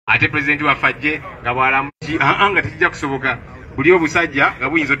ate president wa fajje nga bwalamuki nga tekijja kusoboka buli obusajja nga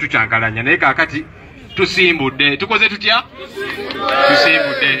buyinza tucyankalanya naye kaakati tusimbudde tukoze tutya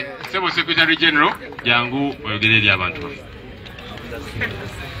tusimbudde Sebo Secretary General jangu oyogere eri abantu baffe.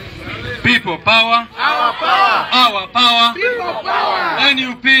 People power, our power, our power, people power,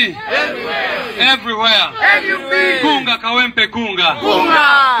 NUP, everywhere, NUP, kunga kawempe kunga,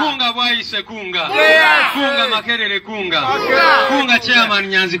 kunga bwaise kunga, kunga Makerere kunga, kunga chairman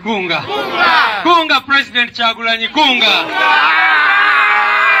Nyanzi kunga, kunga President Kyagulanyi kunga.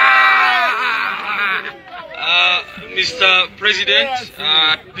 Mr. President,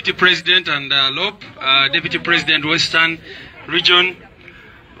 Deputy President and LOP, Deputy President Western Region,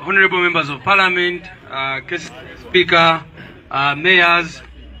 Honorable Members of Parliament, Guest Speaker, Mayors,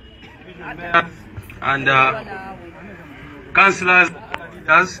 and Councillors.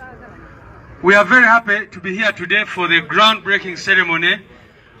 We are very happy to be here today for the groundbreaking ceremony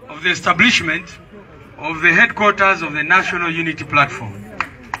of the establishment of the headquarters of the National Unity Platform.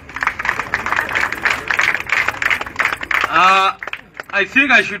 I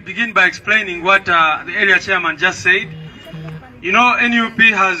think I should begin by explaining what the area chairman just said. You know, NUP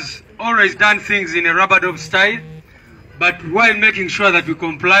has always done things in a rubber-dub style, but while making sure that we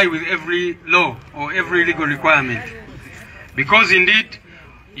comply with every law or every legal requirement. Because indeed,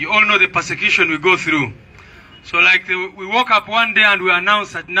 you all know the persecution we go through. So like we woke up one day and we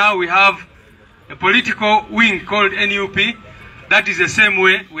announced that now we have a political wing called NUP. That is the same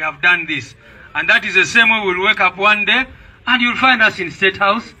way we have done this. And that is the same way we'll wake up one day and you'll find us in State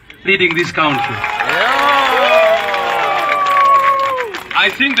House leading this country. I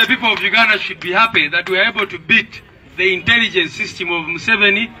think the people of Uganda should be happy that we are able to beat the intelligence system of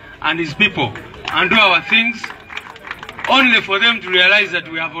Museveni and his people and do our things, only for them to realize that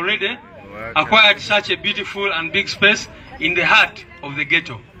we have already acquired such a beautiful and big space in the heart of the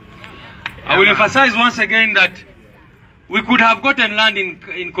ghetto. I will emphasize once again that we could have gotten land in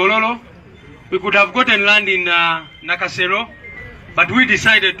Kololo, we could have gotten land in Nakasero, but we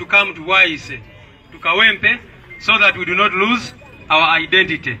decided to come to Waise, to Kawempe, so that we do not lose our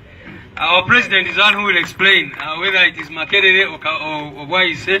identity. Our president is the one who will explain whether it is Makerere or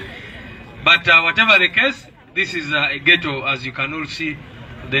Waise, but whatever the case, this is a ghetto, as you can all see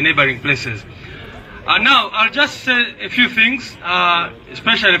the neighboring places. Now, I'll just say a few things,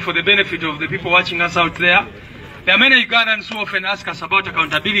 especially for the benefit of the people watching us out there. There are many Ugandans who often ask us about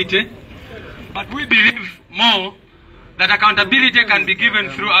accountability, but we believe more that accountability can be given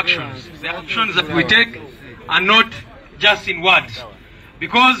through actions. The actions that we take are not just in words.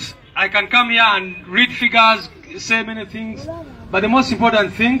 Because I can come here and read figures, say many things, but the most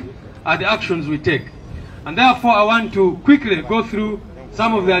important thing are the actions we take. And therefore I want to quickly go through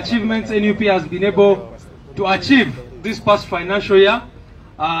some of the achievements NUP has been able to achieve this past financial year,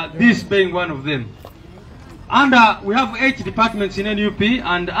 this being one of them. We have 8 departments in NUP,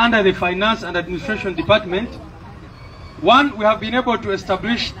 and under the Finance and Administration Department, we have been able to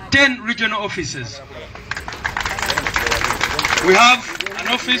establish 10 regional offices. We have an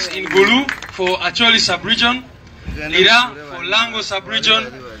office in Gulu for Acholi sub-region, Lira for Lango sub-region,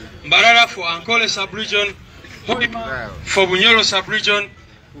 Mbarara for Ankole sub-region, Hoima for Bunyoro sub-region,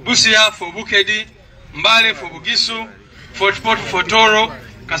 Busia for Bukedi, Mbale for Bugisu, Fort Port for Toro,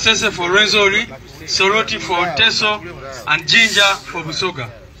 Kasese for Renzori, Soroti for Teso, and Jinja for Busoga.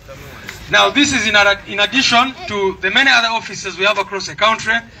 Now this is in addition to the many other offices we have across the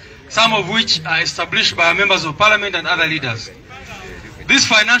country, some of which are established by members of parliament and other leaders. This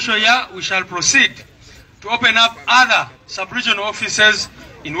financial year we shall proceed to open up other sub-regional offices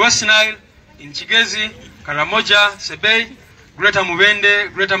in West Nile, in Chigezi, Karamoja, Sebei, Greater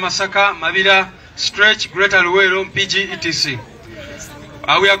Mubende, Greater Masaka, Mabila, Stretch, Greater Luwero, PG, etc.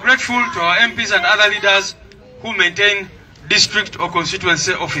 We are grateful to our MPs and other leaders who maintain district or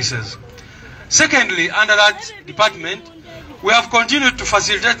constituency offices. Secondly, under that department, we have continued to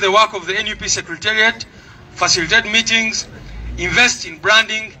facilitate the work of the NUP Secretariat, facilitate meetings, invest in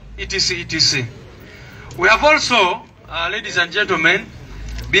branding, etc., etc. We have also, ladies and gentlemen,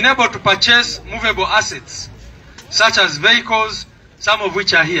 been able to purchase movable assets, such as vehicles, some of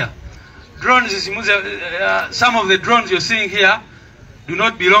which are here. Drones, some of the drones you're seeing here do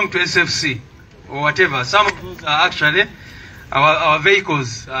not belong to SFC or whatever. Some of those are actually our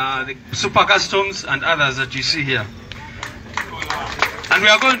vehicles, the super customs and others that you see here. And we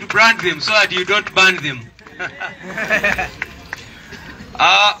are going to brand them so that you don't ban them.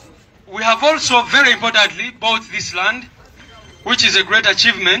 We have also, very importantly, bought this land, which is a great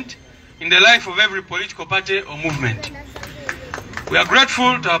achievement in the life of every political party or movement. We are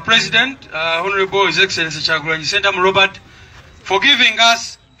grateful to our President, Honorable His Excellency Kyagulanyi Ssentamu Robert, for giving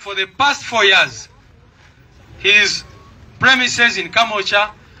us for the past 4 years his premises in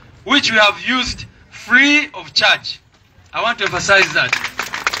Kamocha, which we have used free of charge. I want to emphasize that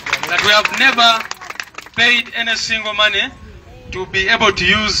we have never paid any single money to be able to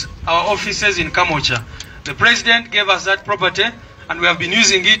use our offices in Kamocha. The president gave us that property and we have been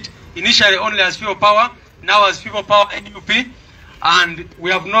using it initially only as People Power, now as People Power NUP, and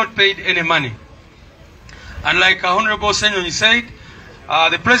we have not paid any money. And like Honorable Senyoni said,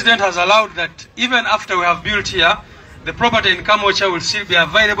 the president has allowed that even after we have built here, the property in Kamocha will still be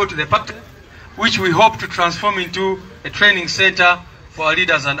available to the public, which we hope to transform into a training center for our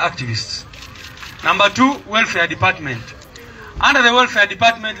leaders and activists. Number 2, Welfare Department. Under the Welfare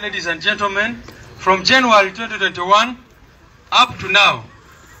Department, ladies and gentlemen, from January 2021 up to now,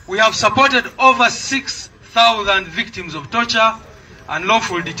 we have supported over 6,000 victims of torture,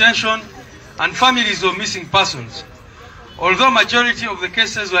 unlawful detention, and families of missing persons. Although majority of the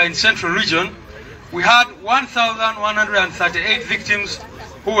cases were in Central Region, we had 1,138 victims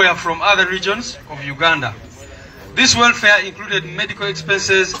who were from other regions of Uganda. This welfare included medical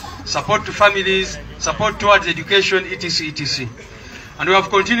expenses, support to families, support towards education, etc., etc. And we have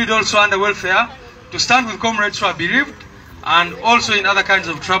continued also under welfare to stand with comrades who are bereaved and also in other kinds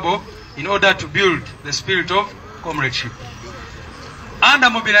of trouble in order to build the spirit of comradeship. Under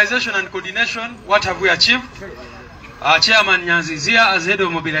mobilization and coordination, what have we achieved? Our chairman Nyanzi is here as head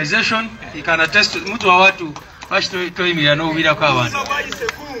of mobilization. He can attest to mtu wa watu washitoimi ya no bila kwa watu.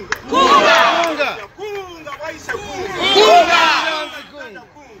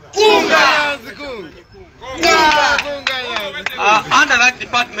 Under that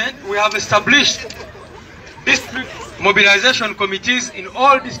department, we have established district mobilization committees in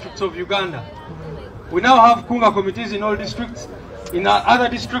all districts of Uganda. We now have Kunga committees in all districts. In our other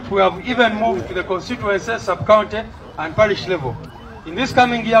districts, we have even moved to the constituency, sub-county, and parish level. In this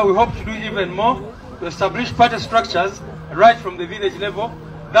coming year, we hope to do even more to establish party structures right from the village level.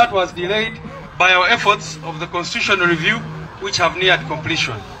 That was delayed by our efforts of the constitutional review, which have neared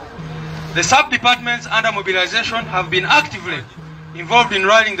completion. The sub-departments under mobilization have been actively involved in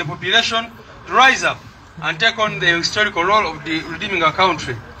rallying the population to rise up and take on the historical role of redeeming our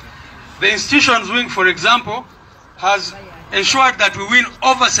country. The institutions wing, for example, has ensured that we win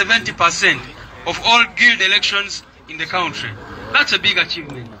over 70% of all guild elections in the country. That's a big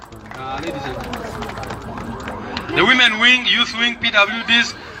achievement, ladies and gentlemen. The women wing, youth wing,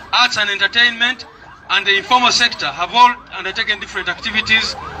 PWDs, arts and entertainment, and the informal sector have all undertaken different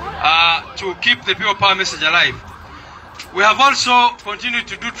activities to keep the People Power message alive. We have also continued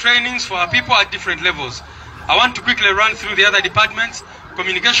to do trainings for our people at different levels. I want to quickly run through the other departments.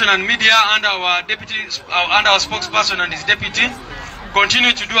 Communication and media under our spokesperson and his deputy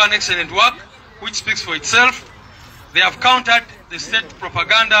continue to do an excellent work, which speaks for itself. They have countered the state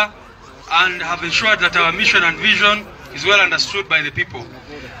propaganda and have ensured that our mission and vision is well understood by the people.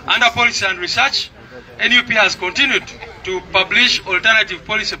 Under policy and research, NUP has continued to publish alternative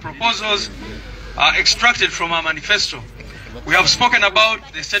policy proposals extracted from our manifesto. We have spoken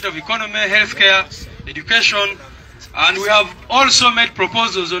about the state of economy, healthcare, education, and we have also made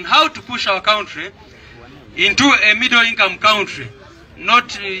proposals on how to push our country into a middle-income country, not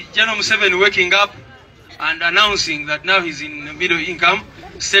General Museveni waking up and announcing that now he's in middle-income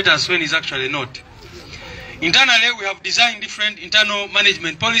status when he's actually not. Internally, we have designed different internal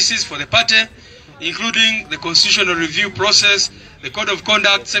management policies for the party, including the constitutional review process, the code of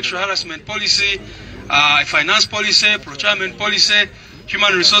conduct, sexual harassment policy, finance policy, procurement policy,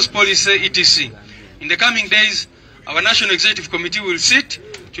 human resource policy, etc. In the coming days, our National Executive Committee will sit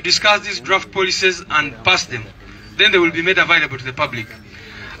to discuss these draft policies and pass them. Then they will be made available to the public.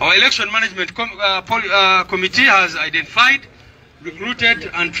 Our Election Management Committee has identified,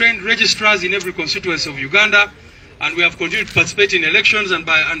 recruited and trained registrars in every constituency of Uganda, and we have continued to participate in elections and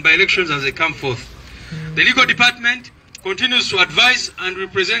by elections as they come forth. The Legal Department continues to advise and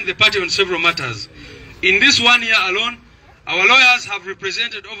represent the party on several matters. In this 1 year alone, our lawyers have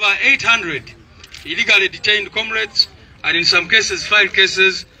represented over 800 illegally detained comrades, and in some cases filed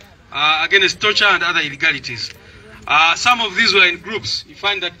cases against torture and other illegalities. Some of these were in groups. You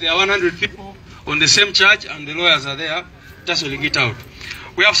find that there are 100 people on the same charge and the lawyers are there tussling it out.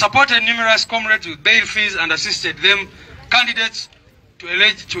 We have supported numerous comrades with bail fees and assisted them, candidates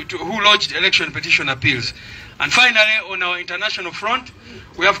who lodged election petition appeals. And finally, on our international front,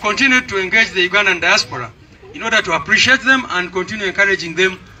 we have continued to engage the Ugandan diaspora in order to appreciate them and continue encouraging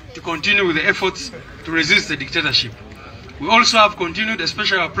them to continue with the efforts to resist the dictatorship. We also have continued,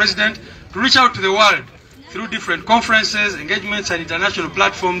 especially our president, to reach out to the world through different conferences, engagements, and international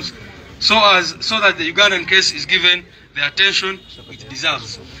platforms so that the Ugandan case is given the attention it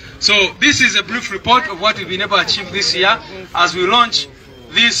deserves. So this is a brief report of what we've been able to achieve this year. As we launch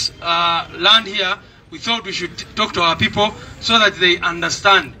this land here, we thought we should talk to our people so that they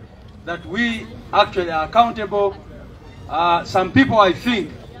understand that we actually are accountable. Some people, I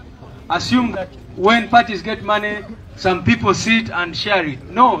think, assume that when parties get money, some people sit and share it.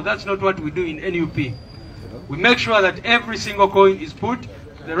 No, that's not what we do in NUP. We make sure that every single coin is put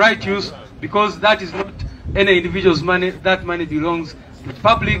to the right use, because that is not any individual's money. That money belongs to the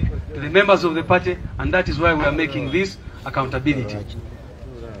public, to the members of the party, and that is why we are making this accountability.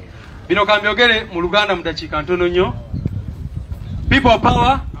 Bino kambyogere mu Luganda mudakika ntono nnyo. People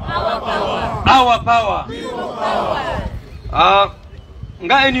power, our power.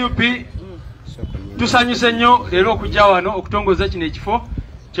 Nga NUP tusanyuse nnyo leero okujja wano okutongoza kino ekifo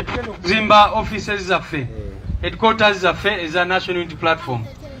kyetugenda okuzimba offices zaffe, headquarters zaffe eza National Unity Platform.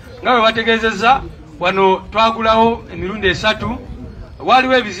 Nga bwe bategeezezza wano twagulawo emirundi 3,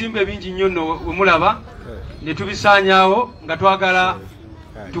 waliwo ebizimbe bingi nnyo nno wemulaba ne tubisaanyaawo nga twagala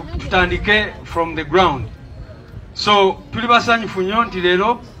tutandike from the ground. So tuli basanyufu nnyo nti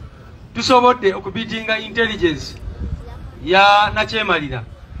leero tusobodde okubitinga intelligence ya nakyemalira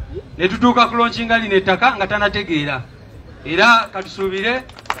ne tutuuka ku launchinga lino ettaka nga tanategeera, era katusuubire,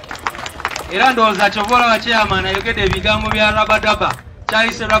 era ndowooza kyobola wa chairman ayogedde ebigambo bya rabadaba,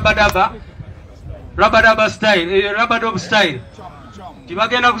 kyayise rabadaba style, rabadob style,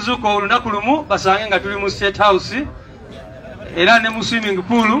 tibagenda kuzuuka olunaku lumu basange nga tuli mu State House era ne mu swimming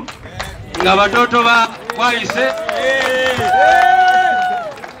pool nga batoto bwayise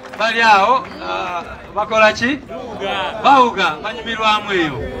bali awo bakola ki bawuga banyumirwamu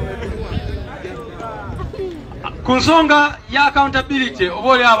eyo. Ku nsonga ya accountability oba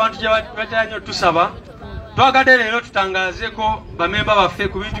oli abantu gye batanyo tusaba, twagadde leero tutangazeeko bamemba baffe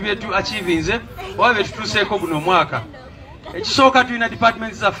ku bintu byetu achievinze oba bye tutuuseeko guno omwaka. Ekisooka tulina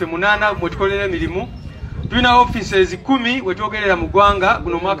departments zaffe 8 mwe tukolera emirimu, tulina offices 10 we twogerera mu ggwanga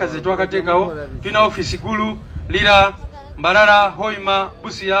guno omwaka ze twakateekawo. Tulina office Gulu, Lira, Mbarara, Hoima,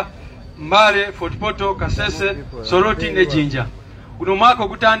 Busia, Mbale, Fort Portal, Kasese, Soroti ne Jinja. Guno omwaka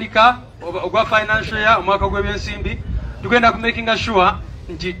ogutandika ogwa financial year, omwaka gw'ebyensimbi, tugenda ku making sure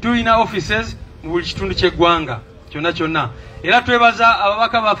nti tulina offices mu buli kitundu ky'eggwanga kyonna. Era twebaza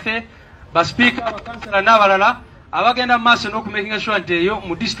ababaka baffe, ba speaker, ba councillor n'abalala abagenda mu maaso n'okumaking sure nti eyo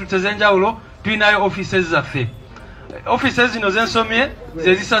mu district ez'enjawulo tulinayo offices zaffe. Offices zino zensomye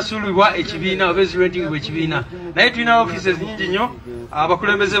ze zisasulibwa ekibiina oba ezirentingibwa ekibiina, naye tulina offices nyingi nnyo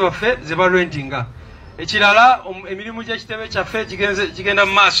abakulembeze baffe ze barentinga. Ekirala emirimu gy'ekitebe kyaffe kigenda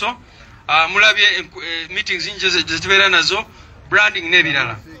mu maaso, mulabye meetings nyingi zetubeera nazo, branding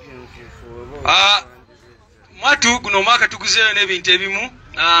n'ebirala. Mwatu guno omwaka tuguzeeyo n'ebintu ebimu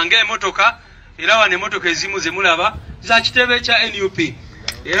ng'emmotoka, era wano emmotoka ezimu ze mulaba za kitebe kya NUP,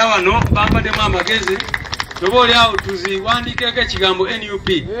 era wano bambaddemu amagezi oba oli awo tuziwandiikeeko ekigambo NUP,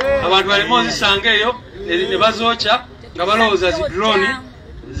 abantu baleme ozisanga eyo ne bazookya nga balowooza zi drone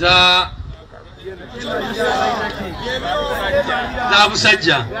za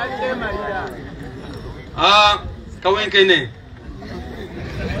busajja. Kawenkene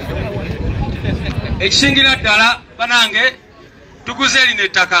ekisingira ddala banange tuguze lino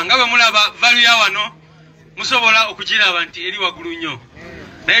ettaka nga bwe mulaba value ya wano musobola okugiraba nti eri waggulu nnyo,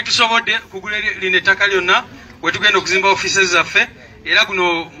 naye tusobodde kugula lino ettaka lyonna we tugenda okuzimba offices zaffe, era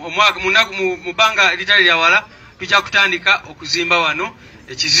guno omwaka mu bbanga eritali lya wala tujja kutandika okuzimba wano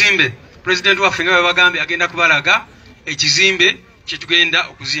ekizimbe. President waffe nga bwe bagambye agenda kubalaga ekizimbe kye tugenda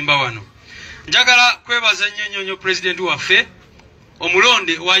okuzimba wano. Njagala kwebaza nnyo President waffe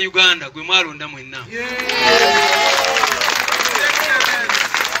omulonde wa Uganda gwe mwalonda mwenna.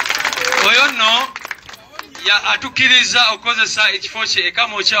 Oyo nno atukkiriza okukozesa ekifo kye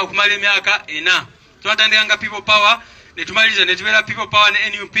ekamokya okumala emyaka 4. Twatandikanga people power ne tumaliriza ne tubeera people power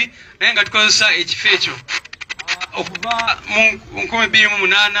ne NUP, naye nga tukozesa ekifo ekyo okuva mu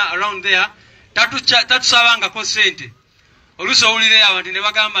 2008 around there. Tatusabangako sente. Oluusi owulire abantu ne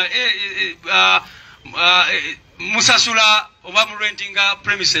bagamba musasula oba mu rentinga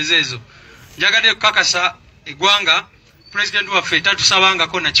premises ezo. Njagadde kukakasa eggwanga President waffe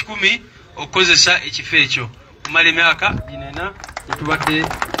tatusabangako na 10 okukozesa ekifo ekyo kumala emyaka 4 etubadde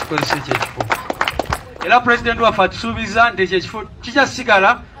tukozesa ekifo. Era President waffe atusuubiza nti ekifo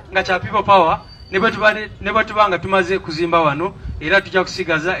kikyasigala nga kya people power ne bwe tubanga tumaze kuzimba wano, era tujja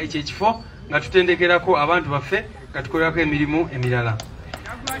kusigaza ekifo nga tutendekerako abantu baffe nga tukolerako emirimu emirala.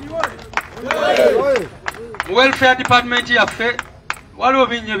 Mu welfare department yaffe waliwo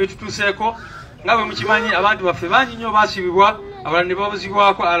bingi byetutuuseeko, nga bwe mukimanyi abantu baffe bangi nnyo baasibibwa, abalala ne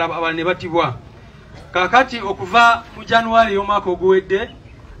babuzibwako, abalala ne batibwa. kakati okuva mu January y'omwaka oguwedde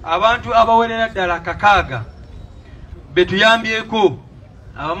abantu abawerera ddala 600 betuyambyeko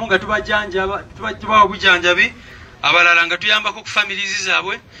abamu nga tubawa obujanjabi abalala nga tuyambako ku families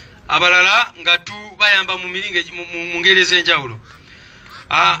zaabwe abalala nga tubayamba mu ngeri ez'enjawulo.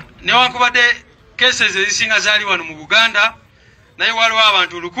 Newankubadde cases ezisinga zaali wano mu Buganda naye waliwo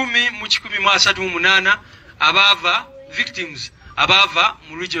abantu 1,138 abaava victims abaava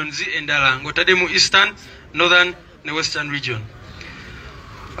mu regions endala ng'otadde mu Eastern, Northern ne Western region.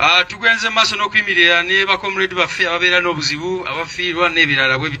 Tugwenze maaso n'okuyimirira ne bakomrade baffe ababeera n'obuzibu abafiirwa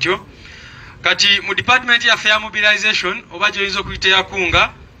n'ebirala bwe bityo. Kati mu department yaffe ya mobilization oba gyoyinza okuyita yakunga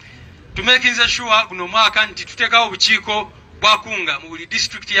tumekinze sure guno mwaka nti tuteekawo obukiiko bwa kunga mu buli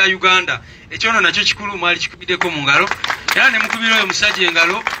district ya Uganda. Ekyono nakyo kikulu mwali kikubiddeko mu ngalo era ne mukubira oyo musajja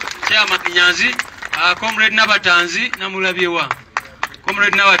engalo Chairman Nyanzi, Comrade Nabatanzi namulabyewa.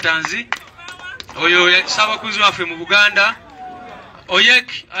 Comrade Nabatanzi oyo Ssabakunzi waffe mu Buganda.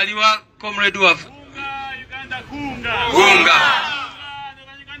 Oyek aliwa comrade waffe Uganda kunga kunga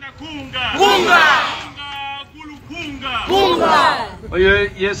oyo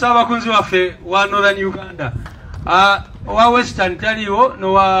ye Ssabakunzi waffe wa Northern Uganda. Wa Western taliwo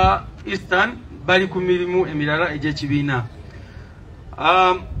no wa Eastern bali ku mirimu emirala egy'ekibiina.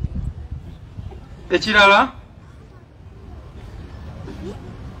 Ekirala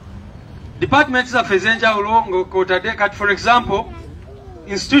departments zaffe ez'enjawulo ng'otadde kati for example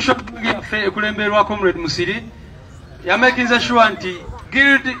institution yaffe ekulemberwa Comrade Musiri yamakinze sure nti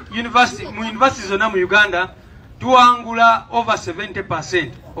Guild University mu university zonna mu Uganda tuwangula over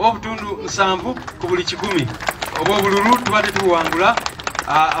 70% obutundu 7 ku buli 100 obw'obululu tubadde tuwangula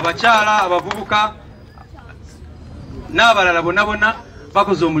abakyala abavubuka n'abalala bonna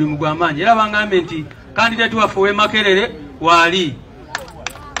bakoze omulimu gw'amaanyi era bangambye nti candidate waffe w'Emakerere waali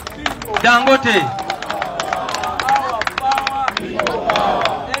Dangote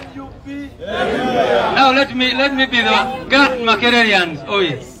Now let me be the Garden Makererians. Oh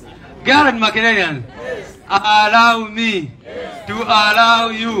yes, Garden Makererians. Allow me to allow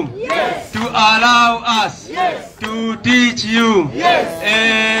you to allow us to teach you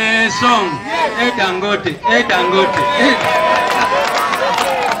a song. Dangote, Dangote.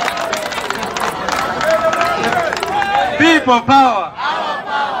 People power.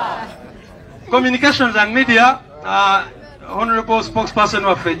 Communications and media. Honorable spokesperson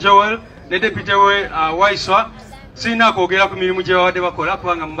of Joel. Ne deputy we Waiswa sina kwogera ku mirimu gye bawadde bakola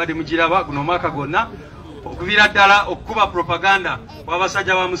kubanga mubadde mugiraba guno mwaka gonna okuvira ddala okukuba propaganda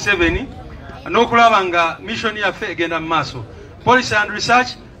w'abasajja ba Museveni n'okulaba nga mission yaffe egenda mu maaso. Policy and research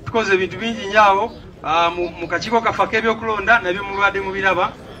tukoze ebintu bingi nnyo mu kakiiko kaffe ebyokulonda nabyo mubadde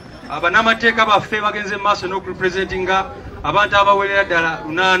mubiraba. Bannamateeka baffe bagenze mu maaso n'okurepresentinga abantu abawerera ddala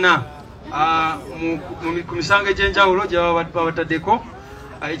 8 ku misango egy'enjawulo gye babataddeko.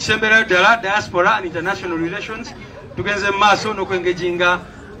 Ekisemberayo ddala diaspora and international relations tugenze mu maaso n'okwengejinga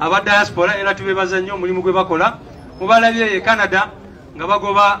aba diaspora era tubebaza nnyo omulimu gwe bakola. Mubalabye ye Canada nga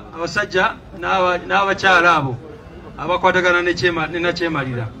bagoba abasajja n'abakyala abo abakwatagana ne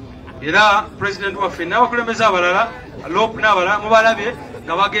nakyemalira era president waffe n'abakulembeze abalala LOP n'abalala mubalabye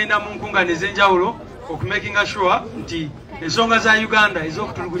nga bagenda mu nkungaana ez'enjawulo okumakinga sure nti ensonga za Uganda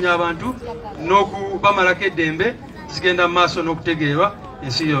ez'okutulugunya abantu n'okubamalako eddembe zigenda mu maaso n'okutegeerwa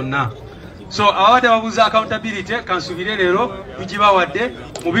ensi yonna. So abawadde babuuza accountability kansubire leero tugibawadde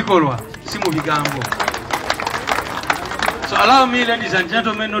mu bikolwa si mu bigambo. So allow me, ladies and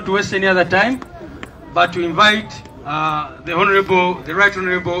gentlemen, not to waste any other time but to invite the Right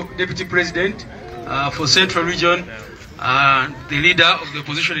Honorable Deputy President for Central Region, the leader of the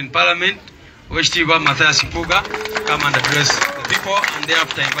opposition in Parliament, Oweekitiibwa Mathias Mpuuga, come and address the people and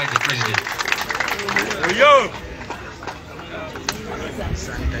thereafter invite the President.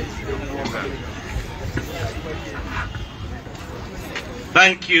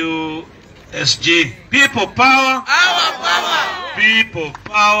 Thank you, SG. People power. Our power. People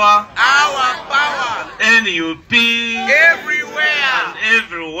power. Our power. NUP. Everywhere.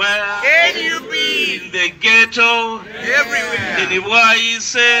 Everywhere. NUP. In the ghetto. Everywhere. In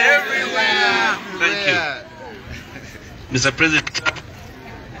Iwaise. Everywhere. Thank you. Mr. President,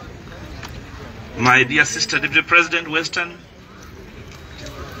 my dear sister, Deputy President, Western,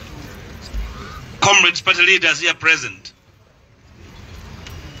 comrades, party leaders here present,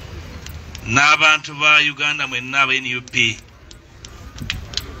 n'abantu ba Uganda mwenna aba NUP.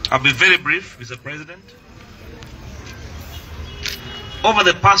 I'll be very brief, Mr. President. Over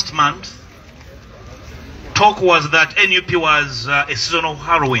the past month, talk was that NUP was a seasonal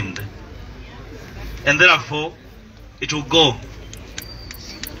whirlwind, and therefore it will go.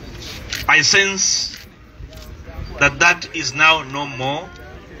 I sense that is now no more.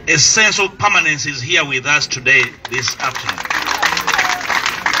 A sense of permanence is here with us today, this afternoon.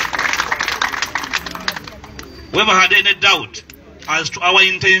 Whoever had any doubt as to our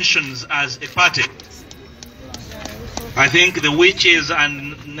intentions as a party, I think the witches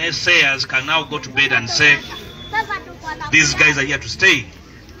and naysayers can now go to bed and say, these guys are here to stay.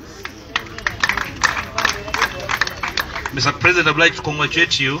 Mr. President, I would like to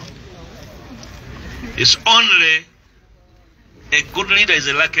congratulate you. It's only a good leader is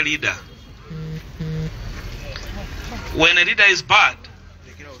a lucky leader. When a leader is bad,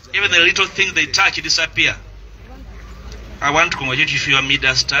 even the little things they touch disappear. I want to congratulate you for your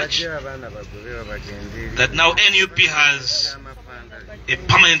Midas touch. That now NUP has a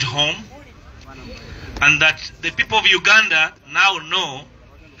permanent home, and that the people of Uganda now know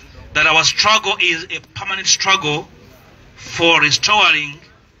that our struggle is a permanent struggle for restoring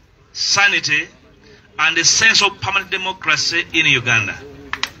sanity and a sense of permanent democracy in Uganda.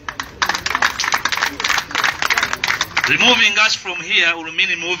 Removing us from here will mean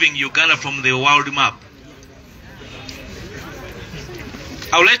removing Uganda from the world map.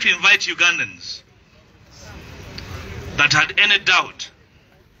 I would like to invite Ugandans that had any doubt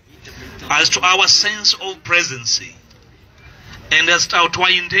as to our sense of presence and as to our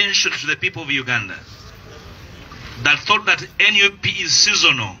intention to the people of Uganda, that thought that NUP is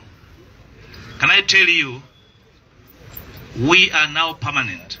seasonal. Can I tell you, we are now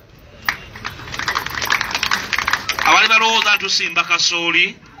permanent. Abali balowooza tusimba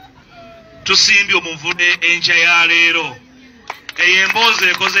kasooli, tusimbye omuvude enkya ya leero. Eyo emboozi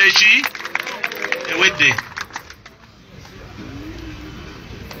ekoze eki? Ewedde.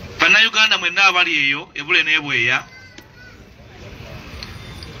 Bannayuganda mwenna abali eyo, ebule n'ebweya,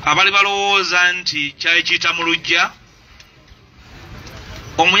 abali balowooza nti kyali kiyita mu luggya,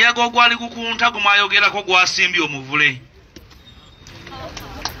 omuyaga ogwali gukunta gumwayogerako gwasimbye omuvule.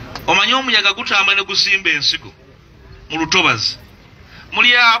 Omanyi omuyaga gutamba ne gusimba ensigo mu lutobazi.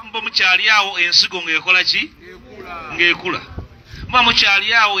 Muli abo mukyali awo ensigo ng'ekola ki? Ng'ekula. Muba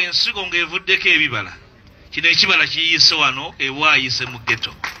mukyali awo ensigo ng'evuddeko ebibala. Kino ekibala kiyise wano ewaayise mu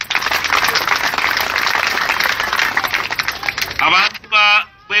ghetto. Abantu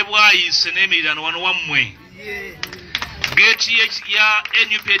bwe bwayise n'emirirano wano wammwe. Gate ya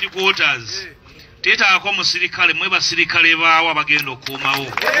NUP headquarters teetaako omusirikale, mwe basirikale baawo abagenda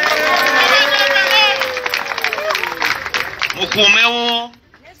okukuumawo. Mukuumewo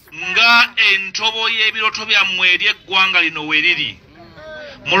nga entobo y'ebiroto byammwe eri eggwanga lino weriri.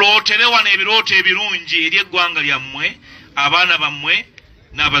 Mulootere wano ebirooto ebirungi eri eggwanga lyammwe, abaana bammwe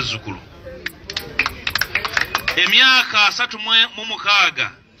n'abazzukulu. Emyaka 36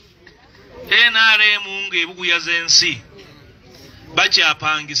 NRM ng'ebuguyaza ensi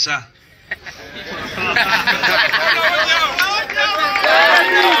bakyapangisa.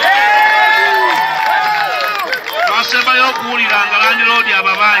 Twasembayo okuwulira nga Land Road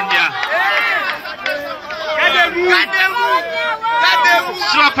ababanja.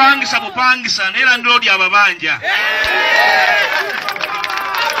 Sibapangisa bupangisa naye Land Road ababanja.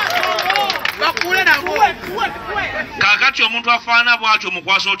 Kakati omuntu afaana bw'atyo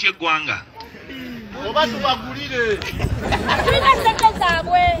mukwasa otya eggwanga.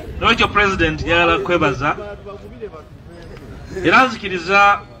 Nocho President yala kwebaza era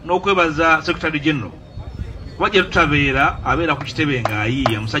nzikiriza n'okwebaza Secretary General wajja tutabeera abeera ku kitebe nga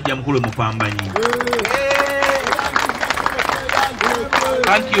ayiiya musajja mukulu mupambanyi.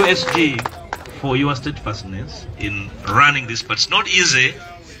 Thank you SG for your steadfastness in running this party. It's not easy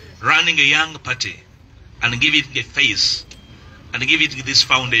running a young party and give it a face and give it this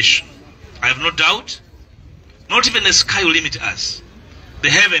foundation. I have no doubt, not even the sky will limit us. The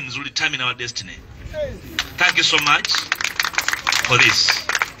heavens will determine our destiny. Thank you so much for this.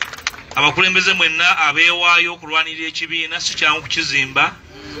 Abakulembeze mwenna abeewaayo okulwanirira ekibiina si kyangu kukizimba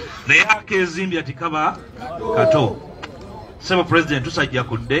naye akeezimbye ati kaba kato. Sebo President tusajja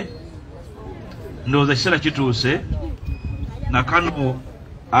kudde ndowooza ekiseera kituuse na kano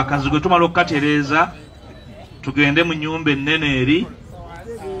akazigo tumala okukatereeza tugende mu nnyumba ennene eri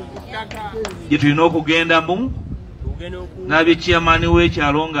gye tulina okugendamu n'abye chairman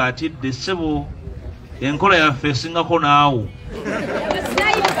w'ekyalo ng'atidde ssebo enkola yaffe esingako naawo.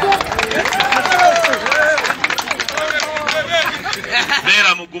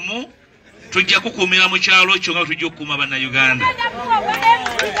 Beera mugumu, tujja kukuumira mu kyalo kyo nga tujja okukuuma bannayuganda.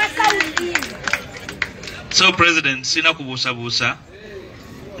 So President, sina kubuusabuusa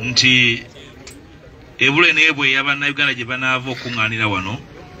nti ebule n'ebweya bannayuganda gye banaava okuŋŋaanira wano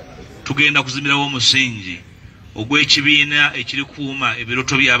tugenda kuzimbirawo omusingi ogw'ekibiina ekiri kuuma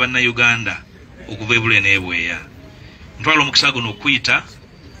ebiroto bya bannayuganda okuva ebule n'ebweya. ntwala omukisa guno okuyita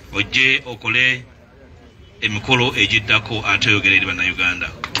ojje okole emikolo egiddako ate oyogera eri bannayuganda.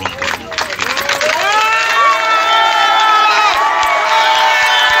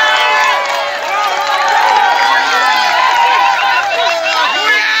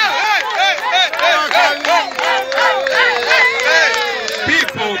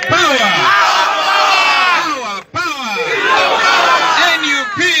 People power. Power, power.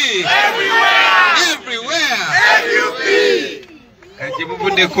 NUP. Everywhere. NUP.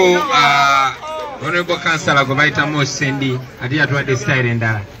 Kajibubudeko Honorable Councillor Gobaita Mosendi ati yatwadde style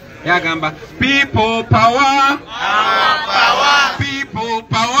endala. Yagamba people power. Our power. People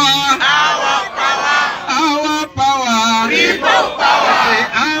power. Our power. Our power. People power.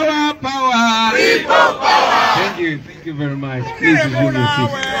 Our power. People power. Thank you very much. Please resume your seat.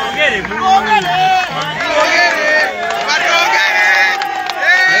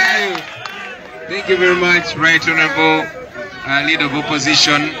 Thank you very much, Right Honorable Leader of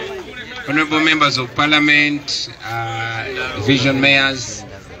Opposition, Honorable Members of Parliament, Division Mayors,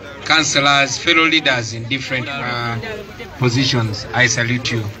 Councillors, fellow leaders in different positions. I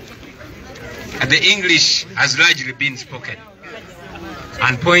salute you. The English has largely been spoken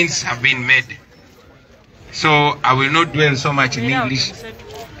and points have been made. So I will not dwell so much in English,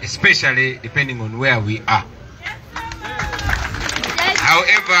 especially depending on where we are.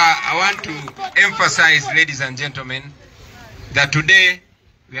 However, I want to emphasize, ladies and gentlemen, that today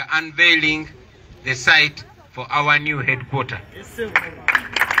we are unveiling the site for our new headquarters. We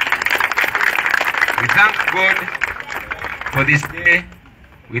thank God for this day.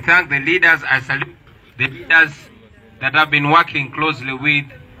 We thank the leaders. I salute the leaders that have been working closely with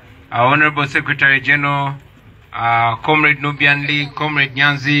our Honorable Secretary General, Comrade Nubian Lee, Comrade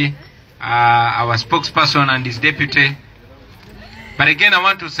Nyanzi, our spokesperson and his deputy. But again, I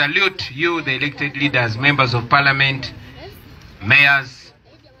want to salute you, the elected leaders, members of Parliament, mayors,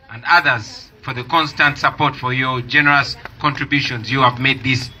 and others for the constant support, for your generous contributions. You have made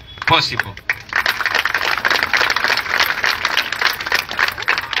this possible.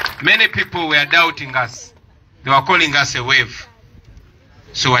 Many people were doubting us. They were calling us a wave.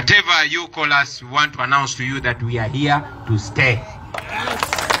 So whatever you call us, we want to announce to you that we are here to stay.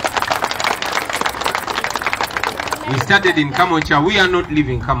 We started in Kamocha. We are not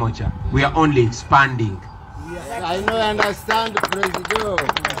leaving Kamocha. We are only expanding. Yes, I know, understand, President.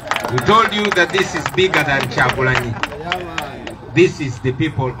 We told you that this is bigger than Chagulanyi. This is the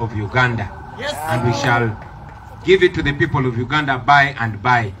people of Uganda. Yes. And we shall give it to the people of Uganda by and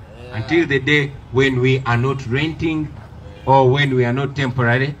by, until the day when we are not renting or when we are not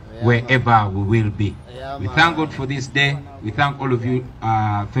temporary, wherever we will be. We thank God for this day. We thank all of you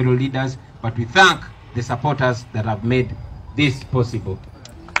fellow leaders, but we thank the supporters that have made this possible.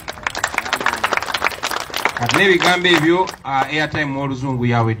 Maybe gambe ebyo airtime oluzungu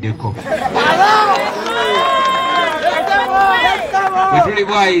yaweddeko. Wetuli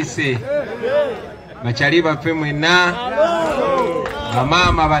bwayise bachali baffe mwenna,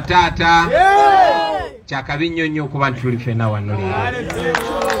 bamaama bataata, kyakabi nnyo nnyo okuba nti tuli ffenna wano leero.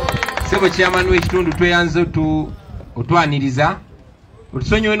 Ssebo chairman w'ekitundu tweyanze otwaniriza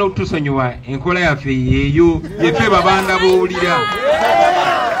otusonyiwe n'okutusonyiwa enkola yaffe yeeyo yeffe babanda b'owulira.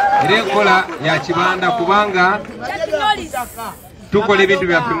 Era enkola ya kibanda kubanga tukola ebintu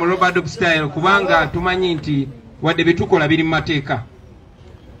byaffe mu Robert style, kubanga tumanyi nti wadde bitukola biri mu mateeka,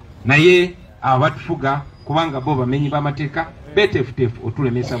 naye abatufuga kubanga bo bamenyi b'amateeka beteefuteefu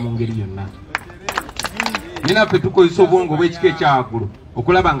otulemesa mu ngeri yonna. Ninaffe tukozesa obwongo bw'ekika ekyawaggulu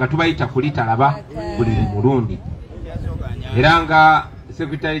okulaba nga tubayita kulitalaba buli mulundi. Era nga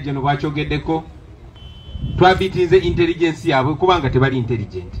Secretary General bw'akyogeddeko, twabitinze intelligence yaabwe kubanga tebali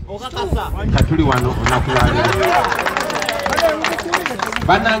intelligent. Katuli wano olunaku lwaleero.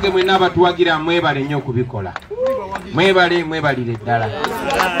 Bannange mwenna abatuwagira mwebale nnyo okubikola. Mwebalire ddala.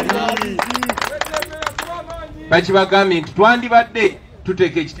 Bakibagambye nti twandibadde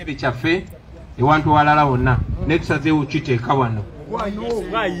tuteeka ekitebe kyaffe ewantu walala wonna ne tusazeewo kiteeka wano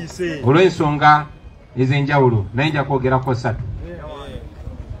olw'ensonga ez'enjawulo, naye nja kwogerako 3.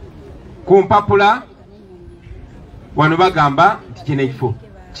 Ku mpapula wano bagamba nti kino ekifo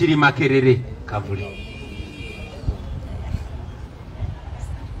kiri Makerere Kavule.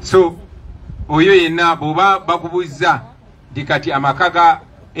 So oyo yenna bw'oba bakubuuza nti kati amaka ga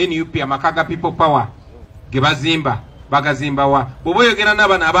NUP, amaka ga People Power ge bazimba bagazimba wa, bw'oba oyogera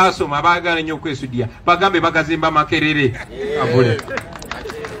n'abana abaasoma abaagala ennyo okwesudya bagambe bagazimba Makerere Kavule.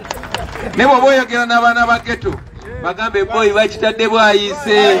 Ne bw'oba oyogera n'abaana ba ghetto bagambe boyi bakitadde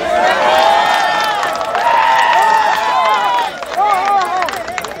bwayise.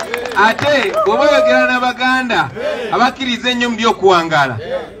 ate bw'oboyogera n'Abaganda abakkiriza ennyo mu by'okuwangala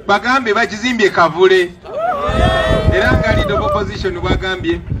bagambe bakizimbye Kavule. Era nga leader of opposition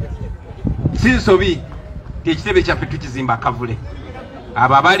bwagambye si nsobi ekitebe kyaffe tukizimba Kavule.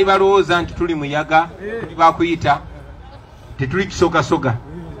 Abo abaali balowooza nti tuli muyaga, tuli bakuyita, tetuli kisogasoga,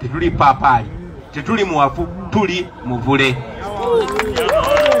 tetuli paapaali, tetuli muwafu, tuli muvule.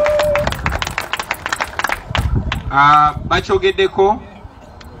 Bakyogeddeko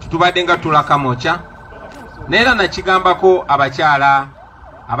tutubadde nga tulaka mocha neera nakigambako abakyala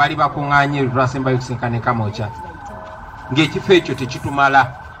abali bakuŋŋaanye lwasembayo kusinkana Kamocha ng'ekifo ekyo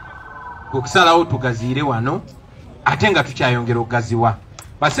tekitumala okusalawo tugaziire wano ate nga tukyayongera okugaziwa.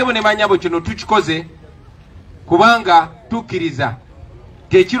 Basebo ne banyabo kino tukikoze kubanga tukkiriza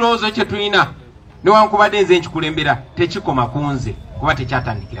tekirowoozo kye tulina newankubadde nze nkikulembera tekikoma ku nze kuba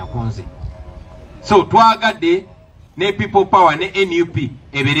tekyatandikira ku nze. So twagadde ne people power ne NUP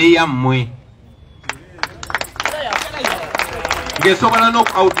ebere yammwe ng'esobola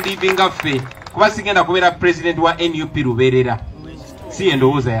n'oku-outlivinga ffe kuba sigenda kubeera president wa NUP lubeerera si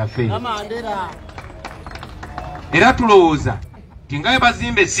endowooza yaffe. Era tulowooza ti nga bwe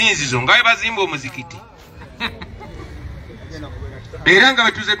bazimba essinzizo nga bwe bazimba omuzikiti era nga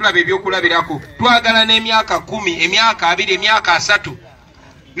bwe tuze tulaba ebyokulabirako twagala n'emyaka 10 emyaka 2 emyaka 3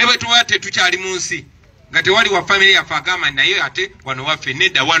 ne bwe tuba tetukyali mu nsi nga tewali wa family yaffe agamba naye ate wano waffe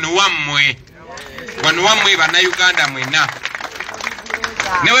nedda wano wammwe bannayuganda mwenna.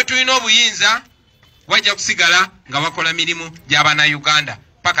 Ne bwe tulina obuyinza wajja kusigala nga bakola mirimu gy'abannayuganda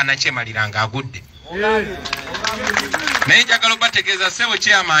paka nakyemalira nga agudde. Naye njagala obategeeza ssebo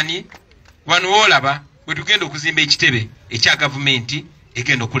chairman wano woolaba bwe tugenda okuzimba ekitebe ekya gavumenti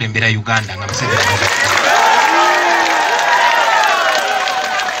egenda okulembera Uganda nga Museveni.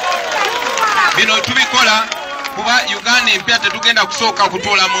 Bino tubikola kuba Uganda empya tetugenda kusooka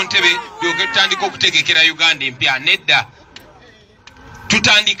kutuula mu ntebe yoke tutandika okutegekera Uganda empya nedda.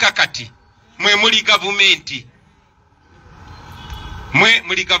 Tutandika kati mwe muli gavumenti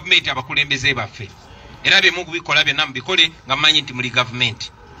abakulembeze baffe era bye mukubikola byonna mubikole nga mmanyi nti muli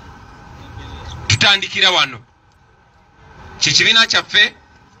gavumenti. Tutandikira wano kikibiina kyaffe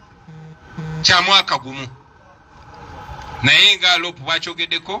kya mwaka gumu naye nga lopu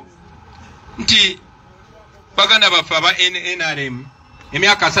bwakyogeddeko nti baganda baffe aba NRM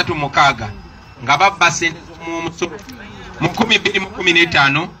emyaka 36 nga babba sente z'omusolo mu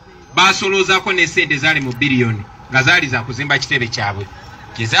 2015 basoloozaako ne sente zaali mu biliyoni nga zaali za kuzimba kitebe kyabwe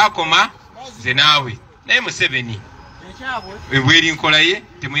kyezakoma nze naawe naye Museveni ebweri nkola ye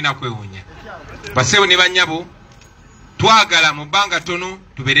temulina kwewuunya. Basebo ne bannyabo twagala mu bbanga tono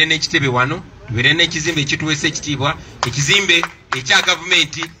tubeere n'ekitebe wano tubeere n'ekizimbe ekituweesa ekitiibwa ekizimbe ekya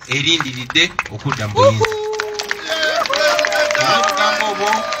gavumenti erindiridde okudda mu buyinza. Obugambo obwo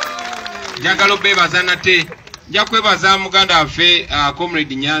njagala obeebaza nate nja kwebaza muganda waffe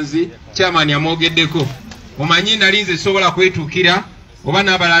Comrade Nyanzi chairman amwogeddeko. Omanyi nali nze sobola kwetuukira oba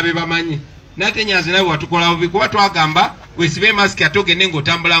n'abalabe bamanyi nate Nyanzi nawe watukola bubi kuba twagamba wesibe masiki ate ogende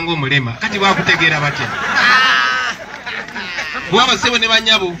ng'otambula ng'omulema kati baakutegeera batya. Kuba basebo ne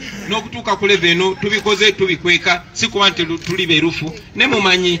bannyabo n'okutuuka ku level eno tubikoze tubikweka si kuba nti tuli beerufu ne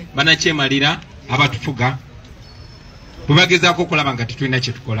mumanyi banakyemalira abatufuga tubagezaako okulaba nga tetulina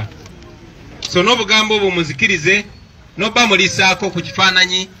kye tukola. So n'obugambo obwo muzikirize n'obba mulisaako ku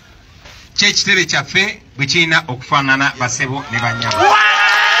kifaananyi ky'ekitebe kyaffe bwe kirina okufaanana basebo ne bannyabo.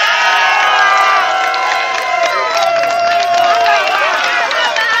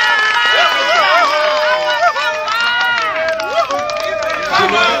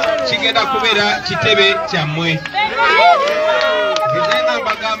 Kigenda kubeera kitebe kyammwe. Ngenga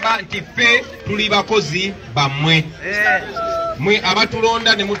mbagamba nti ffe tuli bakozi bammwe. Mwe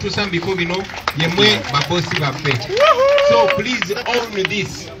abatulonda ne mutuusa mu bifo bino ye mwe babosi baffe. So please own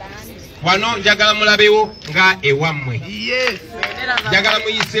this. Wano njagala mulabewo nga ewammwe. Njagala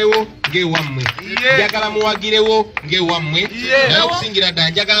muyiseewo ng'ewammwe. Njagala muwagirewo ng'ewammwe. Naye okusingira ddala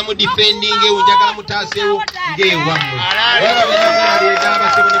njagala mu defendingewo njagala mutaaseewo ng'ewammwe. Era benyagala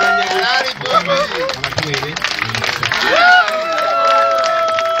abasebo ne bannyabo Mukama abatuweere.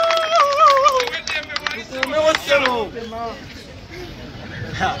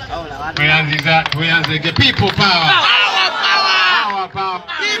 Tweyanzige people power. Power.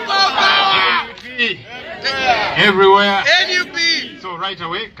 People power. Everywhere. NUP. So right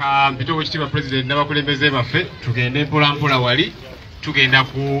away mpita wekitiibwa president n'abakulembeze baffe tugende mpola mpola wali tugenda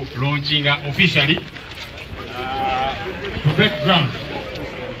ku launchinga officially to break ground.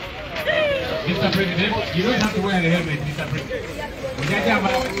 Mr. President, you don't have to wear the helmet, Mr. President. Ujaja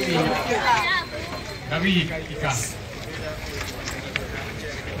mara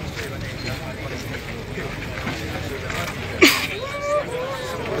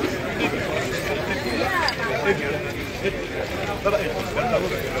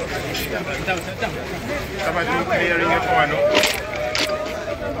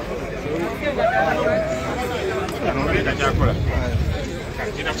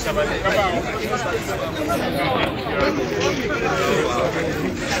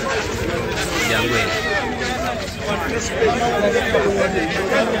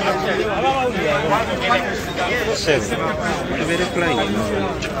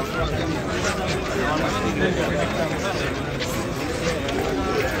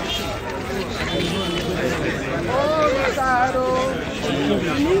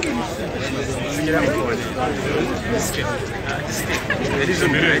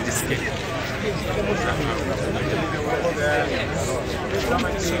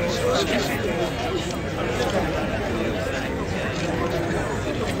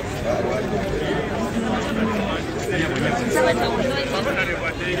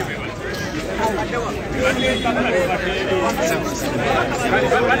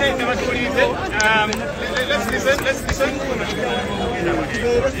Let's listen.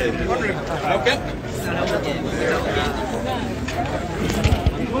 Okay.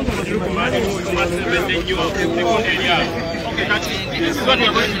 Okay, this is what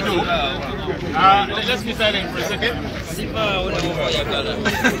we're going to do. Let's be silent for a second.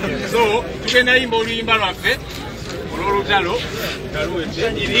 So, tugenda yimba oluyimba lwaffe olw'olutalo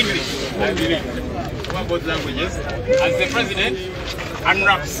in English, I believe, one both languages, as the president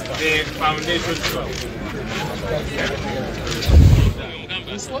unwraps the foundation stone.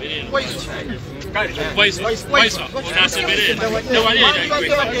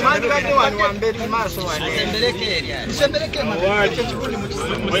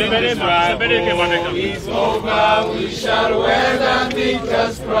 Is over, we shall wear the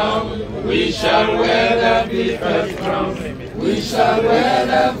victor's crown. We shall wear the victor's crown. We shall wear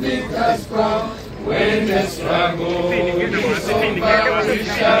the victor's crown. When the struggle is over, we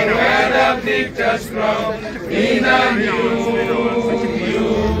shall wear the victor's crown. In a new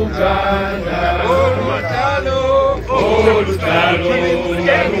Uganda. Oh,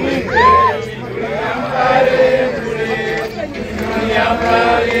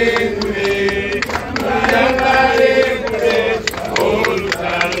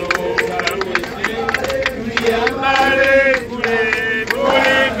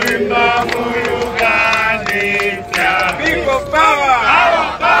 People power!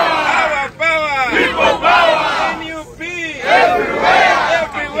 Our power! Our power! People power! NUP! Everywhere!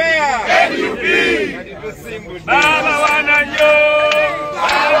 Everywhere! NUP! Baba wananyo!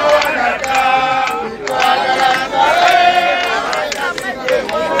 Baba wanata!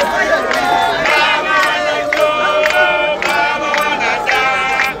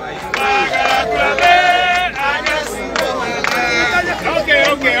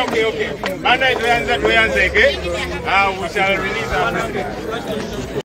 Okay. Banda tuanze again. We shall release our president.